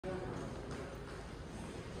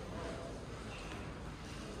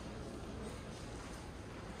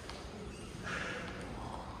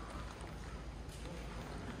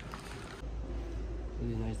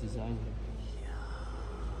design here.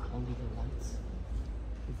 Yeah. Only the lights.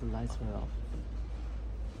 If the lights were off.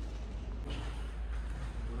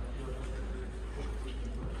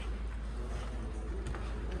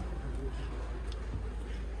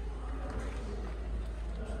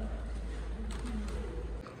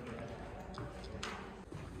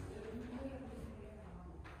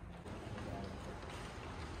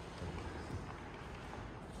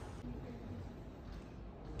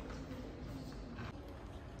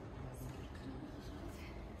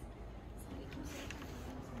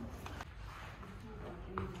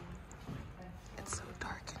 It's so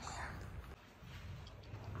dark in here.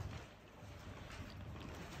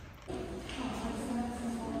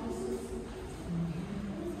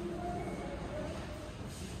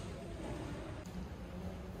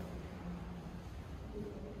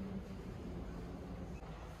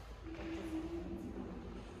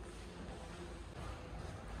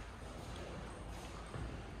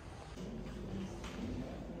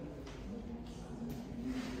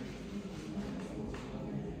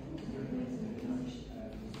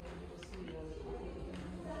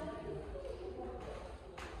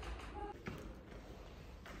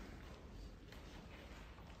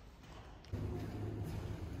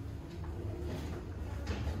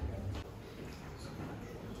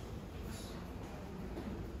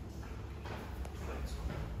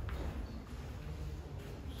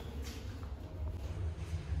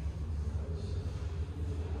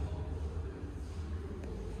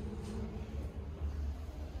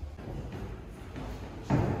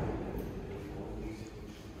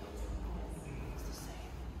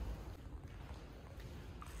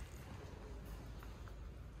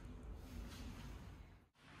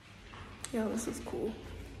 Yo, this is cool.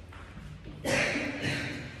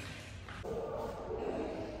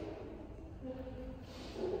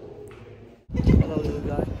 Hello, little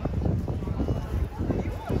guy.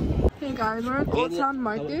 Hey guys, we're at Old Town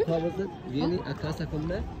Market. How was it? Vieni a casa con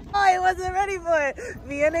me? Oh, he wasn't ready for it.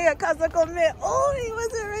 Viene a casa con me. Oh, he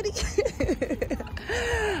wasn't ready.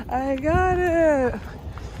 I got it.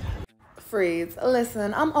 Freeze.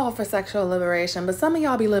 Listen, I'm all for sexual liberation, but some of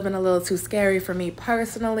y'all be living a little too scary for me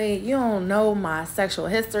personally. You don't know my sexual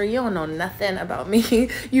history. You don't know nothing about me.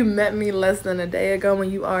 You met me less than a day ago when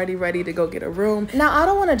you already ready to go get a room. Now, I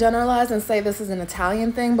don't want to generalize and say this is an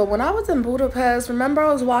Italian thing, but when I was in Budapest, remember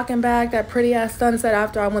I was walking back that pretty ass sunset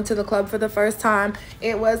after I went to the club for the first time.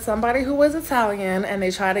 It was somebody who was Italian and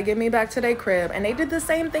they tried to get me back to their crib and they did the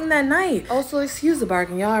same thing that night. Also, excuse the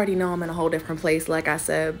barking. Y'all already know I'm in a whole different place, like I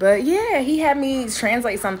said, but yeah. He had me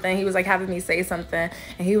translate something. He was like having me say something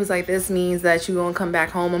and he was like, this means that you gonna come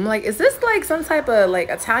back home. I'm like, is this like some type of like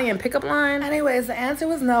Italian pickup line? Anyways, the answer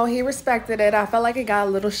was no. He respected it. I felt like it got a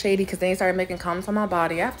little shady because then he started making comments on my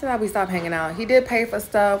body. After that, we stopped hanging out. He did pay for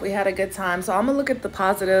stuff. We had a good time, so I'm gonna look at the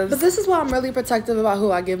positives. But this is why I'm really protective about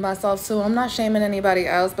who I give myself to. I'm not shaming anybody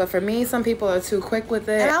else, but for me, some people are too quick with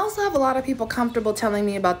it, and I also have a lot of people comfortable telling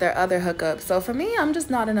me about their other hookups. So for me, I'm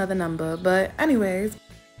just not another number. But anyways,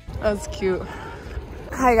 that's cute.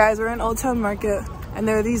 Hi guys, we're in Old Town Market and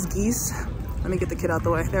there are these geese. Let me get the kid out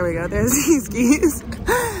the way. There we go. There's these geese.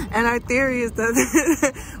 And our theory is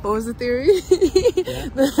that what was the theory? Yeah.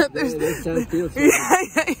 That sounds cute.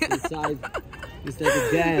 It's like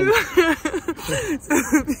a gang.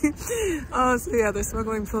 Oh, so yeah, they're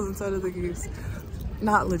smuggling pills inside of the geese.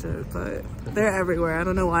 Not legit, but they're everywhere. I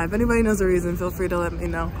don't know why. If anybody knows the reason, feel free to let me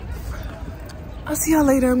know. I'll see y'all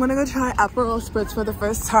later. I'm gonna go try Aperol Spritz for the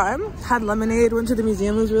first time. Had lemonade, went to the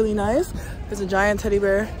museum, it was really nice. There's a giant teddy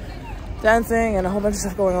bear dancing and a whole bunch of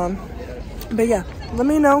stuff going on. But yeah, let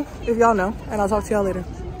me know if y'all know and I'll talk to y'all later.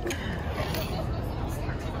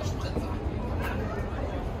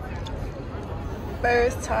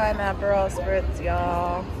 First time Aperol Spritz,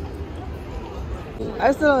 y'all.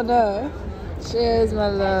 I still don't know. Cheers, my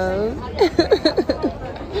love.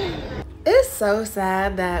 It's so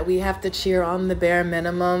sad that we have to cheer on the bare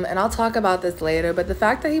minimum, and I'll talk about this later, but the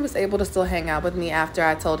fact that he was able to still hang out with me after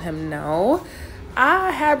I told him no,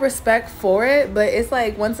 I have respect for it, but it's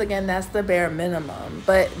like, once again, that's the bare minimum.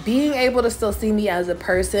 But being able to still see me as a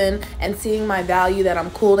person and seeing my value, that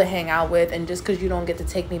I'm cool to hang out with, and just because you don't get to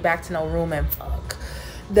take me back to no room and fuck,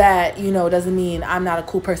 that, you know, doesn't mean I'm not a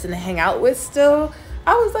cool person to hang out with still.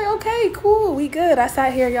 I was like, okay, cool, we good. I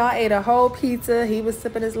sat here, y'all ate a whole pizza. He was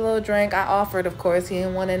sipping his little drink. I offered, of course, he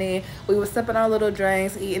didn't want any. We were sipping our little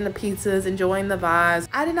drinks, eating the pizzas, enjoying the vibes.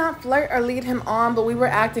 I did not flirt or lead him on, but we were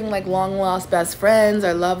acting like long lost best friends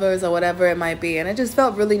or lovers or whatever it might be. And it just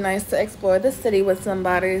felt really nice to explore the city with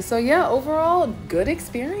somebody. So yeah, overall, good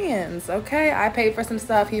experience. Okay, I paid for some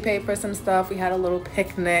stuff. He paid for some stuff. We had a little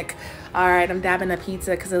picnic. All right, I'm dabbing a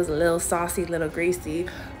pizza because it was a little saucy, little greasy.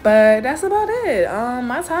 But that's about it.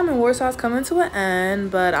 My time in Warsaw is coming to an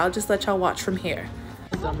end, but I'll just let y'all watch from here.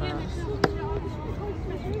 Yo,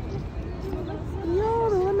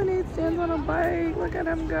 the lemonade stands on a bike. Look at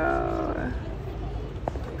him go.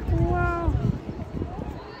 Wow.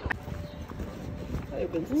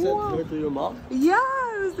 I've been sent to your mom. Yeah,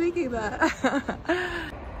 I was thinking that.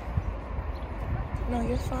 No,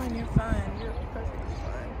 you're fine. You're fine. You're perfectly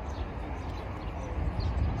fine.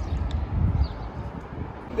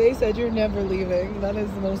 They said you're never leaving. That is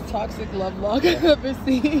the most toxic love log I've ever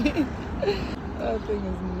seen. That thing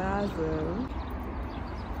is massive.